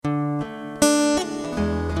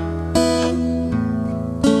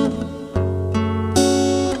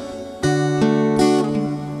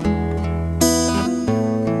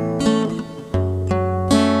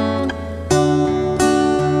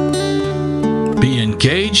Be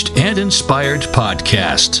Engaged and Inspired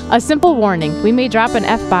podcast. A simple warning, we may drop an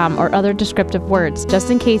F-bomb or other descriptive words, just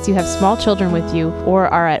in case you have small children with you or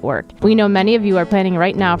are at work. We know many of you are planning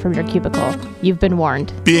right now from your cubicle. You've been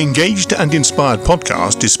warned. Be Engaged and Inspired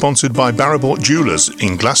podcast is sponsored by Barrybort Jewelers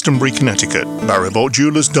in Glastonbury, Connecticut.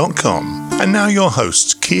 BarrybortJewelers.com. And now your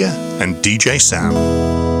hosts, Kia and DJ Sam.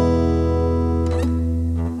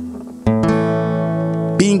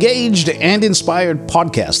 Be Engaged and Inspired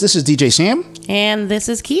podcast. This is DJ Sam. And this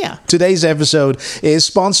is Kia. Today's episode is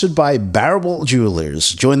sponsored by Barrybort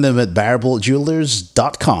Jewelers. Join them at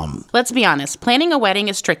BarrybortJewelers.com. Let's be honest, planning a wedding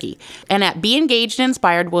is tricky. And at Be Engaged and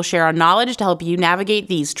Inspired, we'll share our knowledge to help you navigate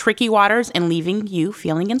these tricky waters and leaving you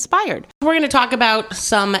feeling inspired. We're going to talk about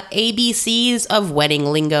some ABCs of wedding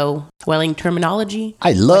lingo, wedding terminology,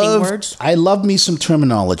 wedding words. I love me some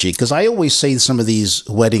terminology because I always say some of these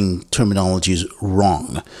wedding terminologies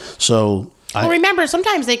wrong. So well, remember,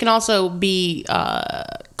 sometimes they can also be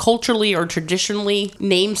culturally or traditionally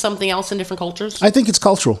named something else in different cultures. I think it's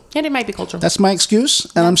cultural. And it might be cultural. That's my excuse,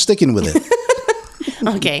 and I'm sticking with it.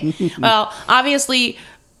 Okay. Well, obviously,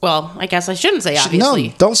 I guess I shouldn't say obviously.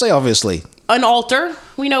 No, don't say obviously. An altar.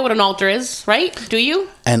 We know what an altar is, right? Do you?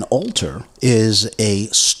 An altar is a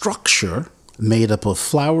structure made up of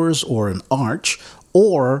flowers or an arch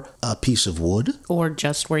or a piece of wood. Or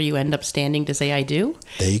just where you end up standing to say I do.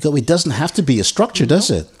 There you go. It doesn't have to be a structure, does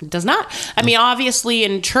it? It does not. I mean, obviously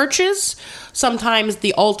in churches, sometimes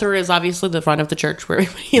the altar is obviously the front of the church where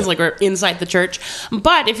everybody is like we're inside the church.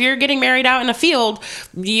 But if you're getting married out in a field,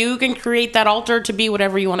 you can create that altar to be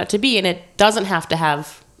whatever you want it to be. And it doesn't have to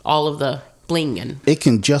have all of the bling. And it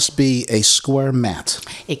can just be a square mat.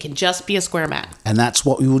 It can just be a square mat. And that's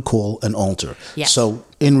what we would call an altar. Yes. So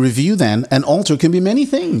in review then, an altar can be many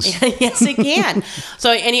things. Yes, it can.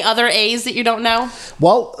 So any other A's that you don't know?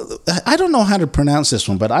 Well, I don't know how to pronounce this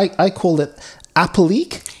one, but I call it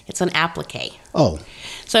applique. It's an applique. Oh.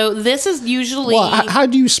 So this is usually... Well, how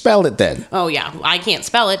do you spell it then? Oh, yeah. I can't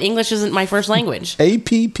spell it. English isn't my first language.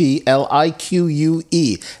 Applique.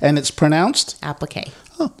 And it's pronounced? Applique.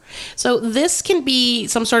 Oh. So this can be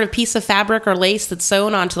some sort of piece of fabric or lace that's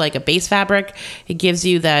sewn onto like a base fabric. It gives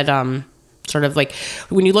you that sort of like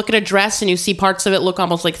when you look at a dress and you see parts of it look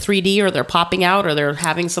almost like 3D or they're popping out or they're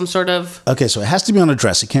having some sort of... Okay, so it has to be on a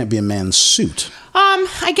dress. It can't be a man's suit.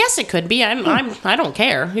 I guess it could be. I don't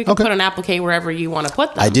care. You can put an applique wherever you want to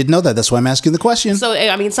put them. I did know that. That's why I'm asking the question. So,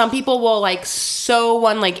 I mean, some people will like sew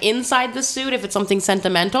one like inside the suit if it's something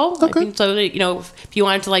sentimental. Okay. So, you know, if you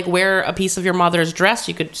wanted to like wear a piece of your mother's dress,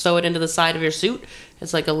 you could sew it into the side of your suit.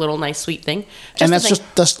 It's like a little nice sweet thing. And that's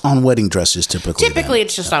just on wedding dresses typically. Typically,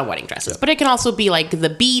 it's just on wedding dresses. But it can also be like the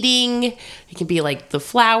beading. It can be like the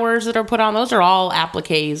flowers that are put on. Those are all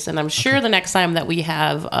appliques. And I'm sure the next time that we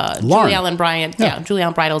have Julie Allen Bryant, Julie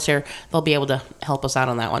Allen Bridals here, they'll be able to help us out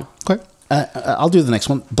on that one. Okay. I'll do the next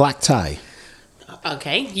one. Black tie.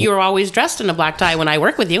 Okay. You're always dressed in a black tie when I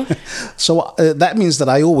work with you. So that means that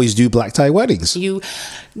I always do black tie weddings. You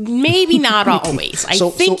maybe not always. I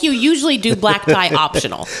think you usually do black tie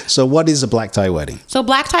optional. So what is a black tie wedding? So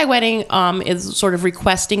black tie wedding is sort of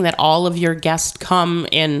requesting that all of your guests come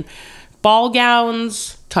in ball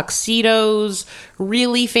gowns, tuxedos,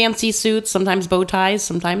 really fancy suits, sometimes bow ties,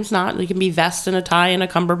 sometimes not. It can be vest and a tie and a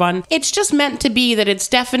cummerbund. It's just meant to be that it's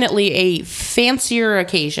definitely a fancier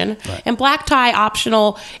occasion. Right. And black tie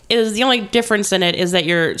optional is the only difference in it is that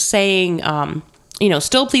you're saying,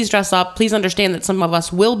 still please dress up. Please understand that some of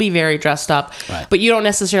us will be very dressed up, right. But you don't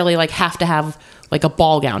necessarily like have to have like a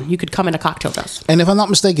ball gown. You could come in a cocktail dress. And if I'm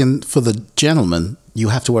not mistaken, for the gentleman, you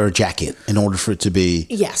have to wear a jacket in order for it to be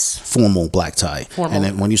formal black tie. Formal. And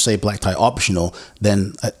then when you say black tie optional,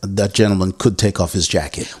 then that gentleman could take off his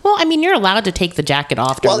jacket. Well, I mean, you're allowed to take the jacket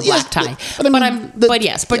off during the black tie.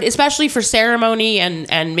 But especially for ceremony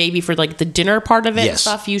and maybe for like the dinner part of it and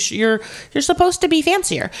stuff, you're supposed to be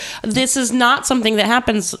fancier. This is not something that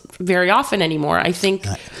happens very often anymore. I think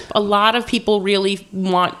a lot of people really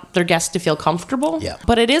want their guests to feel comfortable. Yeah.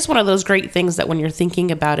 But it is one of those great things that when you're thinking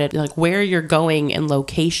about it, like where you're going and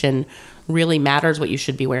location really matters what you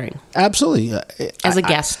should be wearing. Absolutely. As a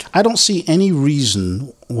guest. I don't see any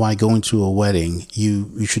reason why going to a wedding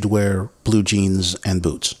you should wear blue jeans and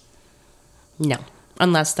boots. No.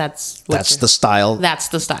 Unless that's the style. That's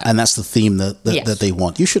the style. And that's the theme that they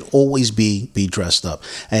want. You should always be dressed up.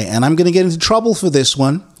 And I'm going to get into trouble for this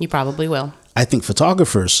one. You probably will. I think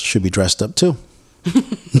photographers should be dressed up too.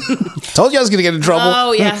 Told you I was going to get in trouble.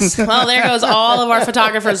 Oh, yes. Well, there goes all of our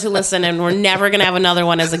photographers who listen, and we're never going to have another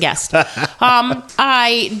one as a guest.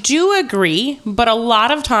 I do agree, but a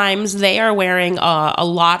lot of times they are wearing a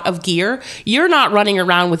lot of gear. You're not running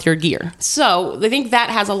around with your gear. So I think that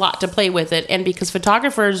has a lot to play with it. And because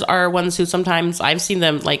photographers are ones who sometimes I've seen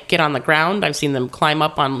them like get on the ground. I've seen them climb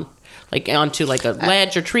up on onto like a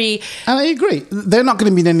ledge or tree. And I agree. They're not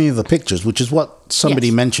going to be in any of the pictures, which is what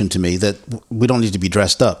somebody mentioned to me, that we don't need to be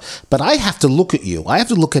dressed up. But I have to look at you. I have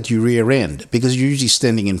to look at your rear end because you're usually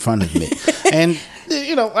standing in front of me. And,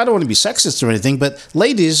 I don't want to be sexist or anything, but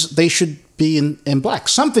ladies, they should be in black,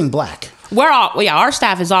 something black. Our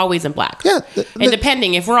staff is always in black. Yeah. And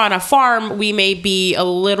depending, if we're on a farm, we may be a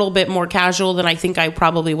little bit more casual than I think I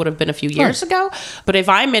probably would have been a few years ago. But if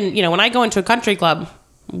I'm in, when I go into a country club,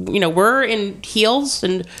 we're in heels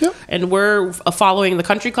and we're following the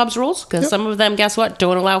country club's rules because some of them, guess what,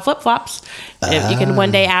 don't allow flip-flops. You can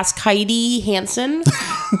one day ask Heidi Hansen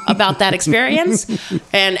about that experience.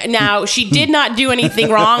 And now she did not do anything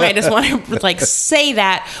wrong. I just want to say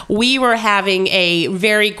that we were having a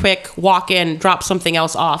very quick walk-in, drop something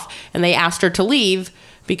else off, and they asked her to leave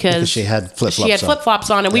because she had flip-flops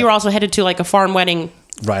on. And we were also headed to a farm wedding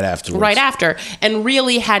right after, and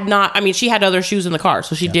really had not. I mean, she had other shoes in the car,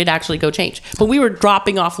 so she did actually go change. But we were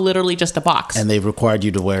dropping off literally just a box, and they required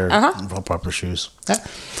you to wear proper shoes.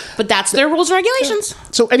 But that's their rules and regulations.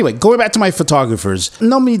 So anyway, going back to my photographers,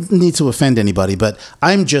 no need to offend anybody, but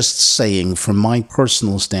I'm just saying, from my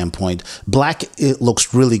personal standpoint, black, it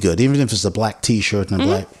looks really good, even if it's a black T-shirt and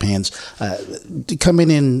black pants.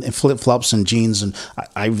 Coming in flip-flops and jeans, and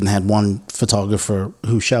I even had one photographer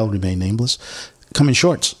who shall remain nameless come in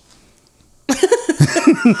shorts.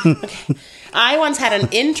 I once had an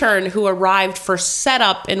intern who arrived for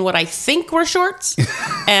setup in what I think were shorts,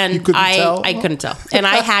 and I couldn't tell, and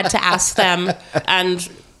I had to ask them, and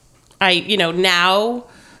I now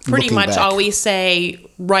pretty Looking much back. always say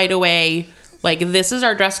right away, this is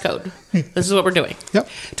our dress code. This is what we're doing. Yep.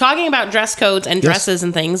 Talking about dress codes and dresses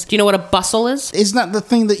and things, do you know what a bustle is? Isn't that the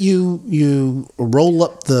thing that you roll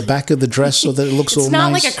up the back of the dress so that it looks all nice? It's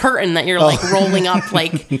not like a curtain that you're rolling up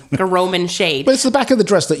like a Roman shade. But it's the back of the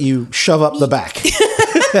dress that you shove up the back.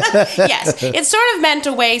 Yes. It's sort of meant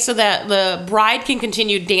a way so that the bride can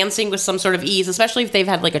continue dancing with some sort of ease, especially if they've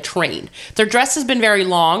had a train. Their dress has been very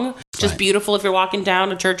long, just beautiful if you're walking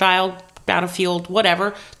down a church aisle, down a field,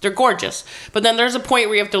 whatever. They're gorgeous. But then there's a point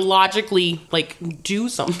where you have to logically do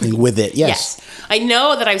something with it. Yes. I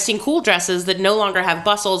know that I've seen cool dresses that no longer have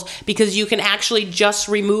bustles because you can actually just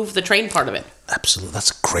remove the train part of it. Absolutely.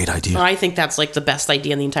 That's a great idea. I think that's the best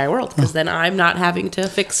idea in the entire world because then I'm not having to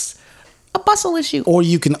fix a bustle issue. Or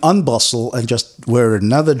you can unbustle and just wear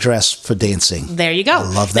another dress for dancing. There you go. I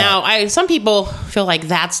love that. Now, some people feel like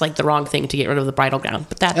that's the wrong thing to get rid of the bridal gown,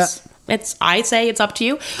 but that's... I say it's up to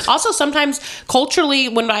you. Also, sometimes culturally,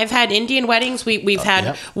 when I've had Indian weddings, we've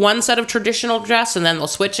had one set of traditional dress, and then they'll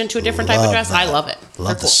switch into a different type of dress. That. I love it.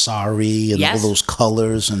 Love the sari and all those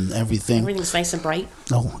colors and everything. Everything's nice and bright.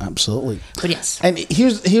 Oh, absolutely. But yes. And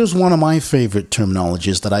here's one of my favorite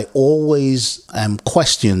terminologies that I always am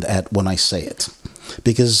questioned at when I say it,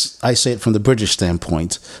 because I say it from the British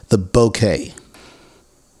standpoint: the bouquet.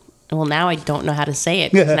 Well, now I don't know how to say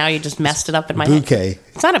it. Now you just messed it up in my bouquet. Head.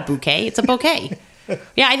 It's not a bouquet. It's a bouquet.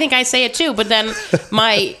 Yeah, I think I say it too. But then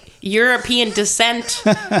my European descent,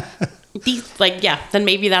 then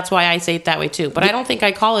maybe that's why I say it that way too. But I don't think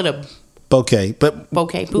I call it a bouquet. But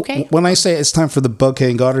bouquet. When I say it's time for the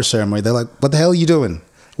bouquet and garter ceremony, they're like, "What the hell are you doing?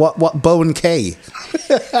 What bow and K?"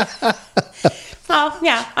 Oh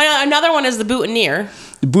yeah, another one is the boutonniere.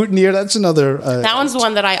 The boutonniere, that's another... that one's the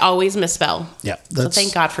one that I always misspell. Yeah. So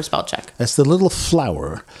thank God for spell check. That's the little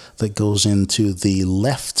flower that goes into the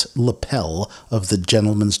left lapel of the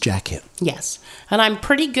gentleman's jacket. Yes. And I'm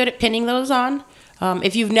pretty good at pinning those on.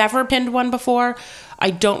 If you've never pinned one before,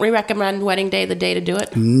 I don't recommend wedding day the day to do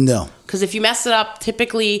it. No. Because if you mess it up,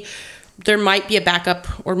 typically there might be a backup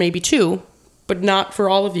or maybe two, but not for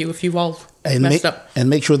all of you if you've all messed up.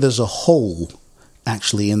 And make sure there's a hole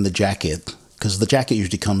actually in the jacket, because the jacket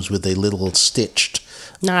usually comes with a little stitched...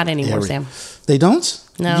 Not anymore, area. Sam. They don't?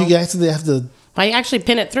 No. They have to... I actually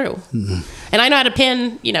pin it through. Mm-hmm. And I know how to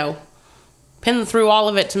pin through all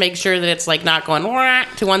of it to make sure that it's not going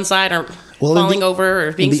to one side or falling over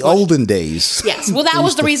or being in the smushed. Olden days. Yes. Well, that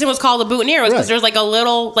was the reason it was called a boutonniere, was because there's a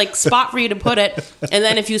little spot for you to put it. And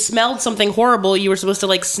then if you smelled something horrible, you were supposed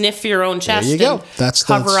to sniff your own chest. There you go. That's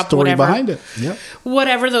the story behind it. Yep.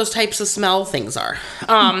 Whatever those types of smell things are.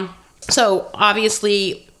 So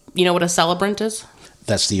obviously, you know what a celebrant is?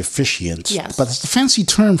 That's the officiant. Yes. But it's the fancy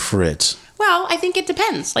term for it. Well, I think it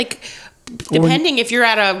depends. Depending if you're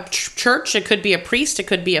at a church, it could be a priest, it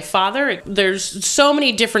could be a father. There's so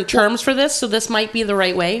many different terms for this, so this might be the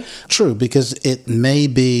right way. True, because it may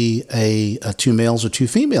be a two males or two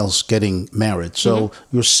females getting married. So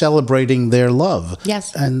you're celebrating their love.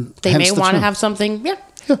 Yes. And they may want to have something. Yeah.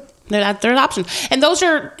 There's an option. And those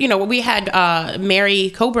are, we had Mary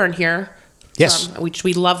Coburn here. Yes. Which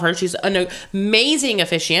we love her. She's an amazing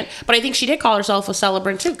officiant. But I think she did call herself a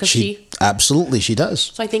celebrant too. Because absolutely, she does.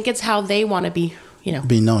 So I think it's how they want to be,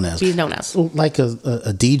 be known as. Like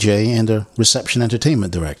a DJ and a reception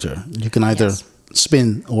entertainment director. You can either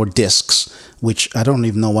spin or discs, which I don't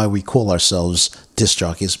even know why we call ourselves disc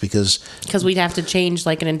jockeys, because we'd have to change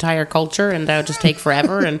like an entire culture, and that would just take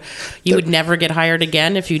forever, and you would never get hired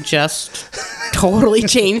again if you just totally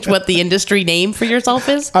changed what the industry name for yourself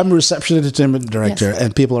is. I'm a reception entertainment director,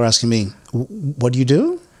 and people are asking me, what do you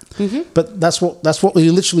do? But that's what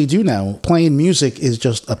we literally do now. Playing music is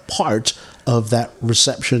just a part of that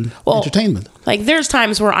reception entertainment. Like there's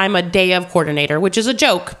times where I'm a day of coordinator, which is a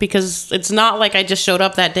joke because it's not like I just showed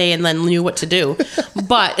up that day and then knew what to do.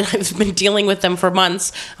 But I've been dealing with them for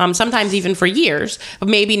months, sometimes even for years, but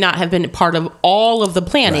maybe not have been part of all of the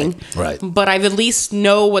planning. Right. But I've at least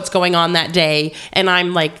know what's going on that day, and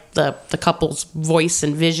I'm like the couple's voice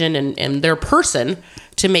and vision and their person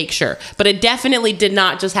to make sure. But it definitely did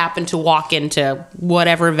not just happen to walk into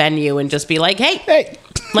whatever venue and just be like, hey,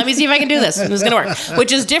 let me see if I can do this. This is going to work.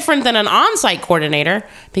 Which is different than an on-site coordinator,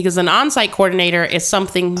 because an on-site coordinator is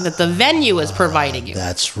something that the venue is providing you.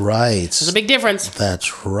 That's right. There's a big difference.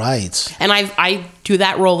 That's right. And I do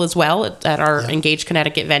that role as well at our Engaged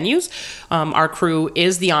Connecticut venues. Our crew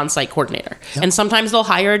is the on-site coordinator. Yep. And sometimes they'll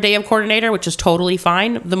hire a day of coordinator, which is totally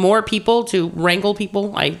fine. The more people to wrangle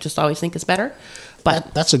people, I just always think is better.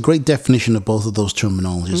 But that's a great definition of both of those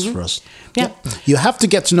terminologies for us. Yeah. You have to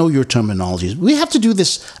get to know your terminologies. We have to do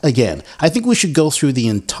this again. I think we should go through the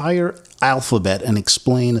entire alphabet and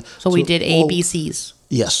explain. So we did ABCs.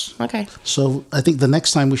 Yes. Okay. So I think the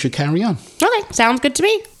next time we should carry on. Okay. Sounds good to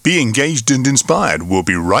me. Be engaged and inspired. We'll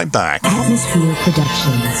be right back. Atmosphere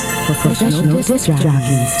Productions. Professional disc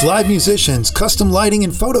jockeys. Live musicians, custom lighting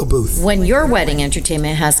and photo booth. When your wedding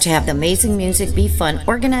entertainment has to have the amazing music be fun,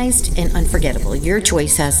 organized, and unforgettable, your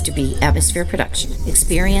choice has to be Atmosphere Production.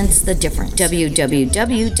 Experience the difference.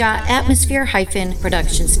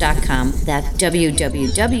 www.atmosphere-productions.com. That's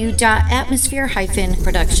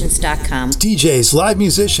www.atmosphere-productions.com. DJs, live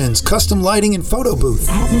musicians, custom lighting and photo booth.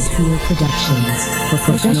 Atmosphere Productions.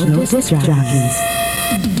 Professional disc jockeys.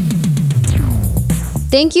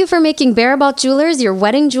 Thank you for making Barabalt Jewelers your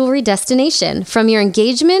wedding jewelry destination. From your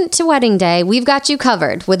engagement to wedding day, we've got you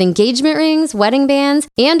covered with engagement rings, wedding bands,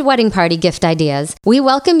 and wedding party gift ideas. We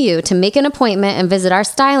welcome you to make an appointment and visit our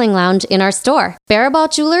styling lounge in our store,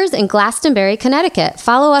 Barabalt Jewelers in Glastonbury, Connecticut.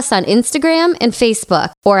 Follow us on Instagram and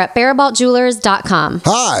Facebook or at barabaltjewelers.com.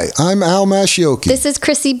 Hi, I'm Al Maschioki. This is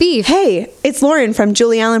Chrissy B. Hey, it's Lauren from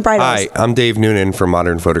Julie Allen Bridals. Hi, I'm Dave Noonan from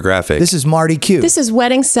Modern Photographic. This is Marty Q. This is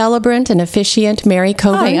wedding celebrant and officiant Mary Coburn.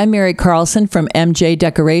 Hi, I'm Mary Carlson from MJ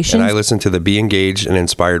Decorations. And I listen to the Be Engaged and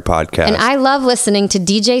Inspired podcast. And I love listening to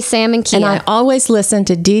DJ Sam and Kia. And I always listen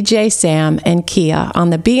to DJ Sam and Kia on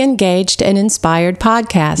the Be Engaged and Inspired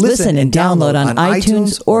podcast. Listen and download on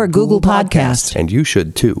iTunes or Google Podcasts. And you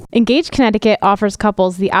should too. Engaged Connecticut offers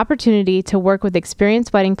couples the opportunity to work with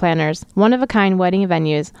experienced wedding planners, one-of-a-kind wedding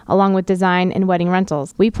venues, along with design and wedding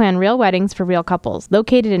rentals. We plan real weddings for real couples.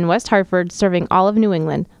 Located in West Hartford, serving all of New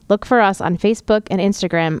England. Look for us on Facebook and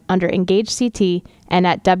Instagram under Engaged CT and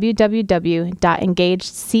at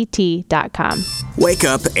www.engagedct.com. Wake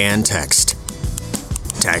up and text.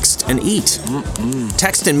 Text and eat.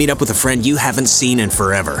 Text and meet up with a friend you haven't seen in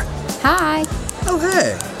forever. Hi. Oh,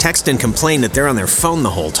 hey. Text and complain that they're on their phone the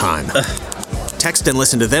whole time. Text and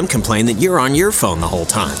listen to them complain that you're on your phone the whole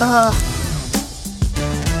time.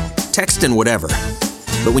 Text and whatever.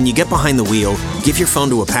 But when you get behind the wheel, give your phone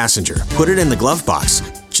to a passenger. Put it in the glove box.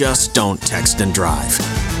 Just don't text and drive.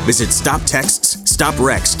 Visit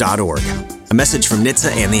StopTextsStopWrecks.org. A message from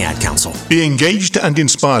NHTSA and the Ad Council. The Engaged and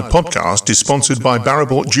Inspired podcast is sponsored by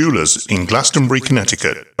Barabalt Jewelers in Glastonbury,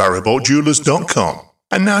 Connecticut. BarabaltJewelers.com.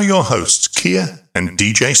 And now your hosts, Kia and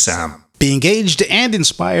DJ Sam. Be Engaged and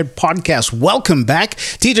Inspired podcast. Welcome back.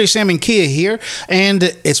 DJ Sam and Kia here. And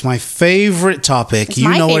it's my favorite topic. It's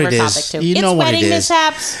my favorite topic, too. You know what it is.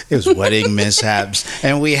 Mishaps. It's wedding mishaps.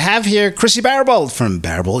 And we have here Chrissy Barabalt from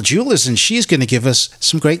Barabalt Jewelers, and she's going to give us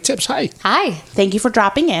some great tips. Hi. Hi. Thank you for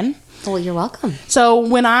dropping in. Well, you're welcome. So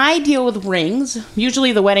when I deal with rings,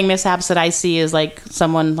 usually the wedding mishaps that I see is like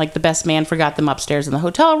someone, like the best man forgot them upstairs in the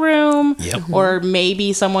hotel room. Yep. Or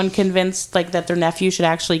maybe someone convinced like that their nephew should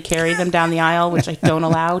actually carry them down the aisle, which I don't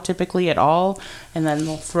allow typically at all. And then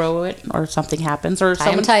they'll throw it or something happens. Or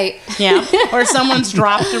Tie 'em tight. Yeah. Or someone's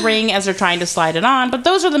dropped the ring as they're trying to slide it on. But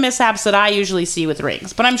those are the mishaps that I usually see with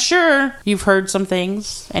rings. But I'm sure you've heard some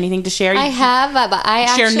things. Anything to share? I have, but I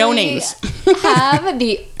share actually no names. have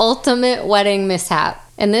the ultimate wedding mishap.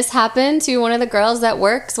 And this happened to one of the girls that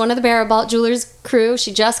works, one of the Barabalt Jewelers crew.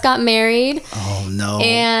 She just got married. Oh, no.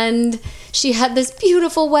 And she had this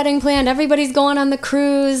beautiful wedding planned. Everybody's going on the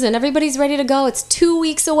cruise and everybody's ready to go. It's 2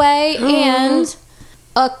 weeks away and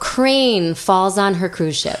a crane falls on her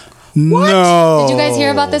cruise ship. What? No. Did you guys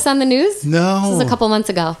hear about this on the news? No. This was a couple months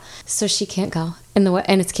ago. So she can't go and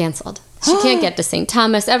it's canceled. She can't get to St.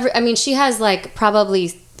 Thomas. She has like probably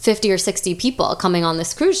 50 or 60 people coming on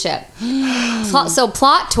this cruise ship. So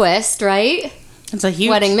plot twist, right? It's a huge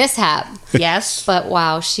wedding mishap. Yes. But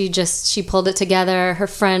wow, she pulled it together. Her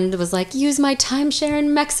friend was like, use my timeshare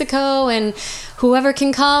in Mexico and whoever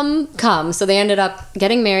can come. So they ended up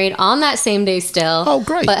getting married on that same day still. Oh,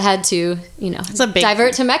 great. But had to, it's a big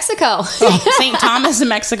divert to Mexico. St. Thomas in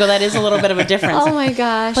Mexico, that is a little bit of a difference. Oh my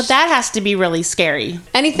gosh. But that has to be really scary.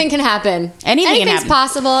 Anything can happen. Anything's can happen.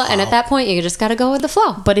 Possible. And at that point, you just got to go with the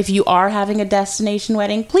flow. But if you are having a destination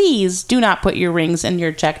wedding, please do not put your rings in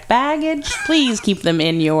your checked baggage. Please keep them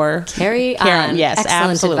in your carry on. Yes,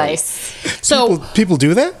 excellent absolutely. Advice. So people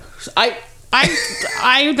do that? I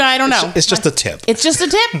don't know. It's just a tip. It's just a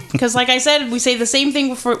tip because, like I said, we say the same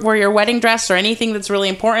thing for your wedding dress or anything that's really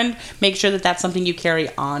important. Make sure that that's something you carry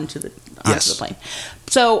onto the plane.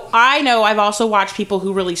 So I know I've also watched people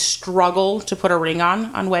who really struggle to put a ring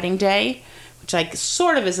on wedding day, which like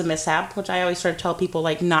sort of is a mishap. Which I always sort of tell people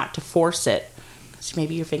like not to force it because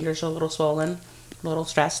maybe your fingers are a little swollen. A little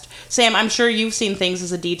stressed. Sam, I'm sure you've seen things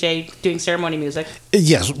as a DJ doing ceremony music.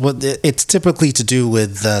 Yes, well, it's typically to do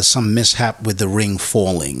with some mishap with the ring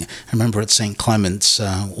falling. I remember at St. Clement's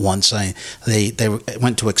once, they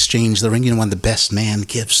went to exchange the ring. When the best man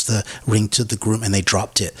gives the ring to the groom, and they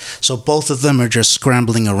dropped it. So both of them are just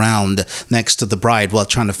scrambling around next to the bride while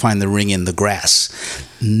trying to find the ring in the grass.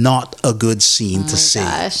 Not a good scene to see.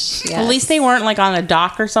 Gosh, yes. At least they weren't like on a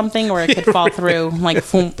dock or something where it could fall through.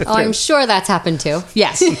 I'm sure that's happened too.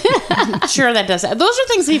 Yes. Sure that does. Those are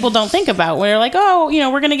things people don't think about when they're like, oh,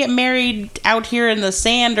 we're going to get married out here in the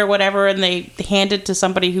sand or whatever, and they hand it to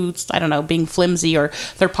somebody who's, I don't know, being flimsy or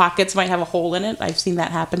their pockets might have a hole in it. I've seen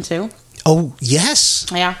that happen too. Oh, yes.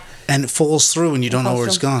 Yeah. And it falls through and you don't know where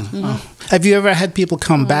it's gone. Mm-hmm. Oh. Have you ever had people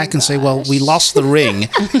come back and say, well, we lost the ring.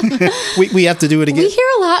 we have to do it again? We hear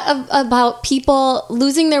a lot about people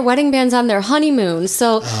losing their wedding bands on their honeymoon.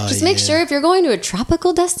 So just make sure if you're going to a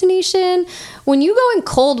tropical destination, when you go in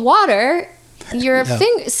cold water,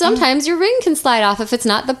 sometimes your ring can slide off if it's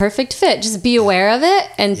not the perfect fit. Just be aware of it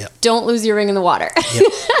and don't lose your ring in the water.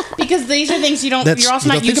 Because these are things you're also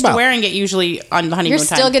not used to wearing it usually on the honeymoon time.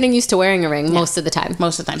 You're still getting used to wearing a ring most of the time.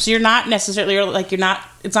 So you're not necessarily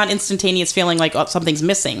it's not instantaneous feeling like something's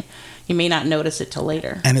missing. You may not notice it till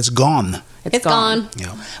later. And it's gone. It's gone.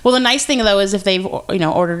 Yeah. Well, the nice thing though is if they've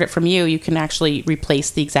ordered it from you, you can actually replace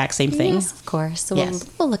the exact same thing. Yes, of course. So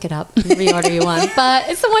we'll look it up and reorder you one. But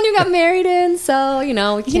it's the one you got married in, so you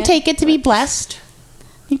can take it to be blessed.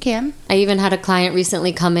 You can. I even had a client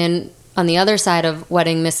recently come in on the other side of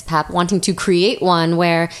wedding mishap, wanting to create one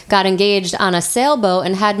where got engaged on a sailboat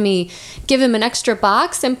and had me give him an extra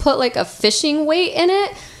box and put like a fishing weight in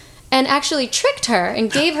it. And actually tricked her and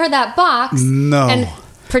gave her that box. No. And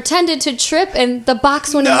pretended to trip, and the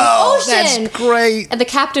box went in the ocean. That's great. And the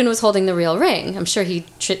captain was holding the real ring. I'm sure he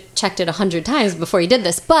checked it 100 times before he did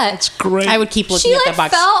this. But that's great. I would keep looking at that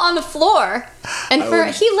box. She fell on the floor, and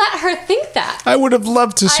he let her think that. I would have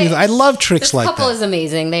loved to see that. I love tricks like that. This couple is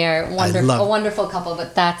amazing. They are a wonderful couple,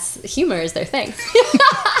 but humor is their thing.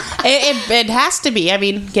 It has to be. I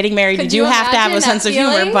mean, getting married, you do have to have a sense of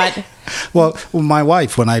humor, but... Well, my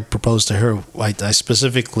wife, when I proposed to her, I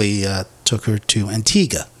specifically took her to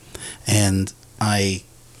Antigua, and I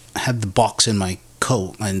had the box in my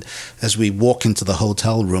coat, and as we walk into the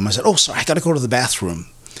hotel room, I said, oh, sorry, I got to go to the bathroom.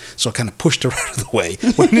 So I kind of pushed her out of the way,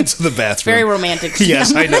 went into the bathroom. Very romantic.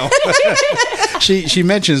 Yes, I know. She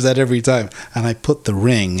mentions that every time, and I put the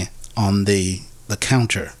ring on the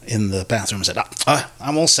counter in the bathroom and said,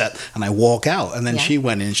 I'm all set, and I walk out, and then she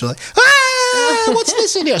went in, and she was like, what's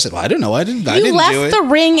this in here? I said, well, I don't know. I didn't do it. You left the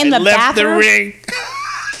ring in the bathroom? I left the ring.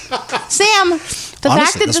 Sam, the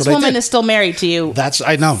fact that this woman is still married to you.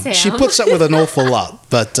 I know. Sam. She puts up with an awful lot,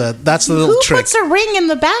 but that's the little trick. Who puts a ring in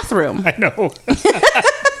the bathroom? I know.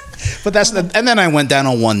 But that's and then I went down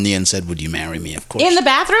on one knee and said, "Would you marry me?" Of course. In the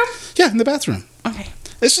bathroom? Yeah, in the bathroom. Okay.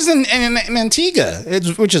 This is in Antigua,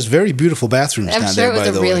 which is very beautiful bathrooms I'm down sure there, it was by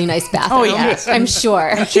a the really way. nice bathroom. Oh, yeah. I'm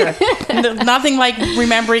sure. Nothing like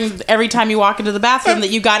remembering every time you walk into the bathroom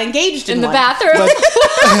that you got engaged in the one. bathroom.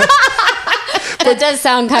 That does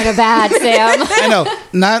sound kind of bad, Sam. I know.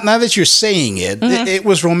 Now that you're saying it, it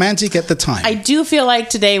was romantic at the time. I do feel like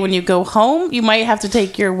today when you go home, you might have to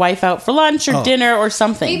take your wife out for lunch or dinner or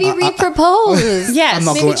something. Maybe re-propose. Yes.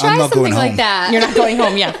 Maybe try something like home. that. You're not going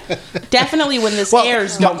home, yeah. Definitely when this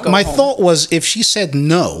airs, don't go My home. thought was if she said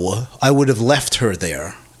no, I would have left her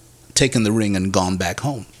there, taken the ring, and gone back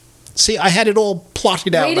home. See, I had it all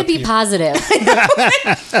plotted out. Way to up be here. positive.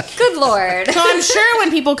 Good Lord. So I'm sure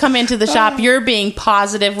when people come into the shop, you're being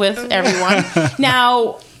positive with everyone.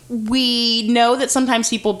 Now, we know that sometimes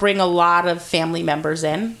people bring a lot of family members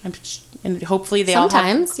in, and hopefully they all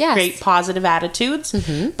have great positive attitudes.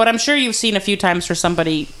 But I'm sure you've seen a few times where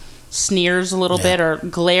somebody sneers a little bit or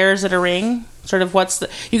glares at a ring. Sort of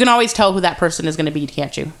you can always tell who that person is going to be,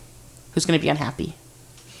 can't you? Who's going to be unhappy.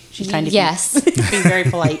 She's trying to be very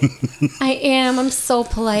polite. I am. I'm so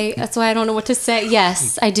polite. That's why I don't know what to say.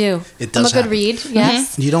 Yes, I do. It does I'm a good happen. read.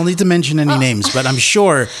 Yes. You don't need to mention any names, but I'm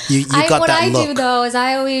sure you got what that I look. do though is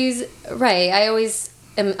I'm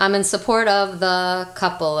in support of the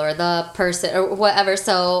couple or the person or whatever.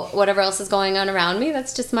 So whatever else is going on around me,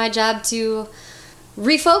 that's just my job to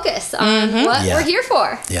refocus on what we're here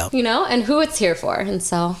for. Yep. And who it's here for. And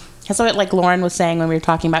so that's what like Lauren was saying when we were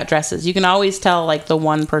talking about dresses. You can always tell like the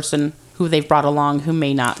one person who they've brought along who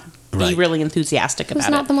may not be really enthusiastic about who's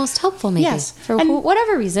it. not the most helpful, maybe. Yes. For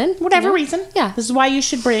whatever reason. Whatever reason. Yeah. This is why you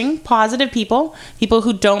should bring positive people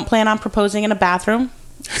who don't plan on proposing in a bathroom.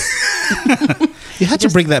 You had to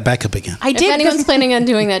bring that back up again. If anyone's planning on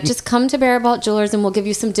doing that, just come to Barabalt Jewelers and we'll give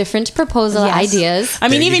you some different proposal ideas. I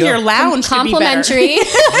mean, even your lounge complimentary.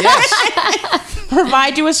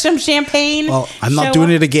 Provide you with some champagne. Well, I'm not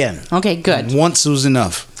doing it again. Okay, good. Once was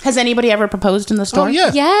enough. Has anybody ever proposed in the store? Oh,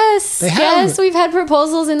 yeah. Yes. They have. Yes, we've had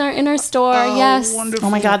proposals in our store. Yes. Wonderful.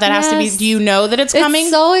 Oh my God, that has to be. Do you know that it's coming?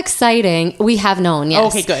 It's so exciting. We have known,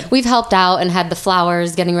 yes. Okay, good. We've helped out and had the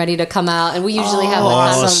flowers getting ready to come out, and we usually have them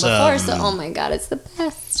awesome. before. So, oh my God, it's the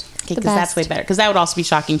best. Okay, because that's way better. Because that would also be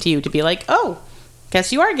shocking to you to be like, oh,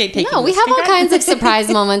 guess you are taking. No, we this. have all kinds of surprise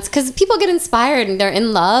moments because people get inspired and they're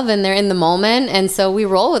in love and they're in the moment, and so we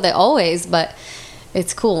roll with it always. But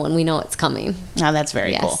it's cool when we know it's coming. Oh, that's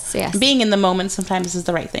very cool. Yes. Being in the moment sometimes is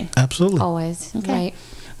the right thing. Absolutely. Always. Okay. Right.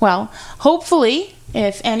 Well, hopefully,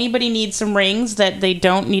 if anybody needs some rings that they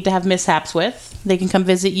don't need to have mishaps with, they can come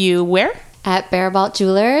visit you where? At Barabalt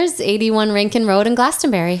Jewelers, 81 Rankin Road in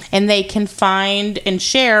Glastonbury. And they can find and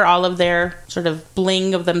share all of their sort of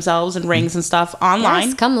bling of themselves and rings and stuff online.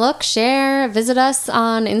 Yes, come look, share, visit us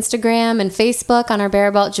on Instagram and Facebook on our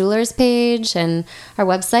Barabalt Jewelers page. And our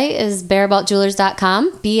website is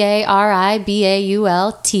barabaltjewelers.com, BARIBAULT,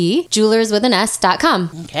 jewelers with an S.com.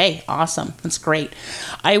 Okay, awesome. That's great.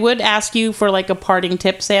 I would ask you for like a parting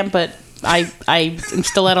tip, Sam, but I am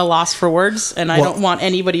still at a loss for words, and I don't want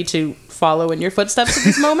anybody to follow in your footsteps at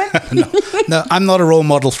this moment. No, I'm not a role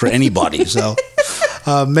model for anybody, so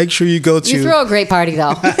make sure you go to... You throw a great party,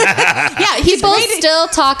 though. Yeah, people still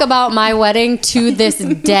talk about my wedding to this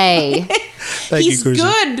day. He's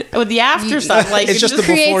good with the after stuff. Like it's just the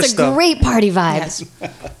before creates stuff. a great party vibe. Yes.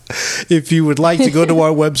 If you would like to go to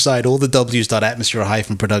our website,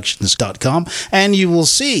 allthews.atmosphere-productions.com, and you will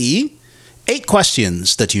see 8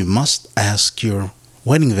 questions that you must ask your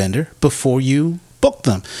wedding vendor before you book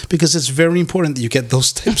them, because it's very important that you get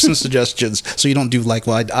those tips and suggestions so you don't do like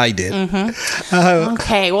what I did.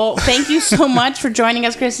 Okay, well, thank you so much for joining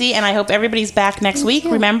us, Chrissy, and I hope everybody's back next week.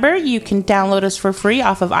 Remember, you can download us for free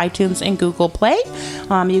off of iTunes and Google Play.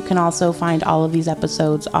 You can also find all of these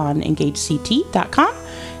episodes on engagect.com,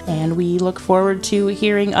 and we look forward to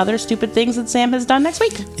hearing other stupid things that Sam has done next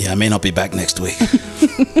week. Yeah, I may not be back next week.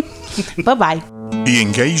 Bye-bye. The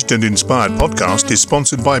Engaged and Inspired podcast is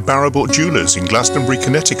sponsored by Barabalt Jewelers in Glastonbury,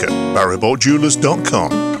 Connecticut.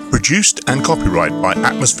 BarabaltJewelers.com. Produced and copyright by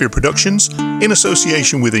Atmosphere Productions in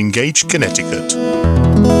association with Engaged Connecticut.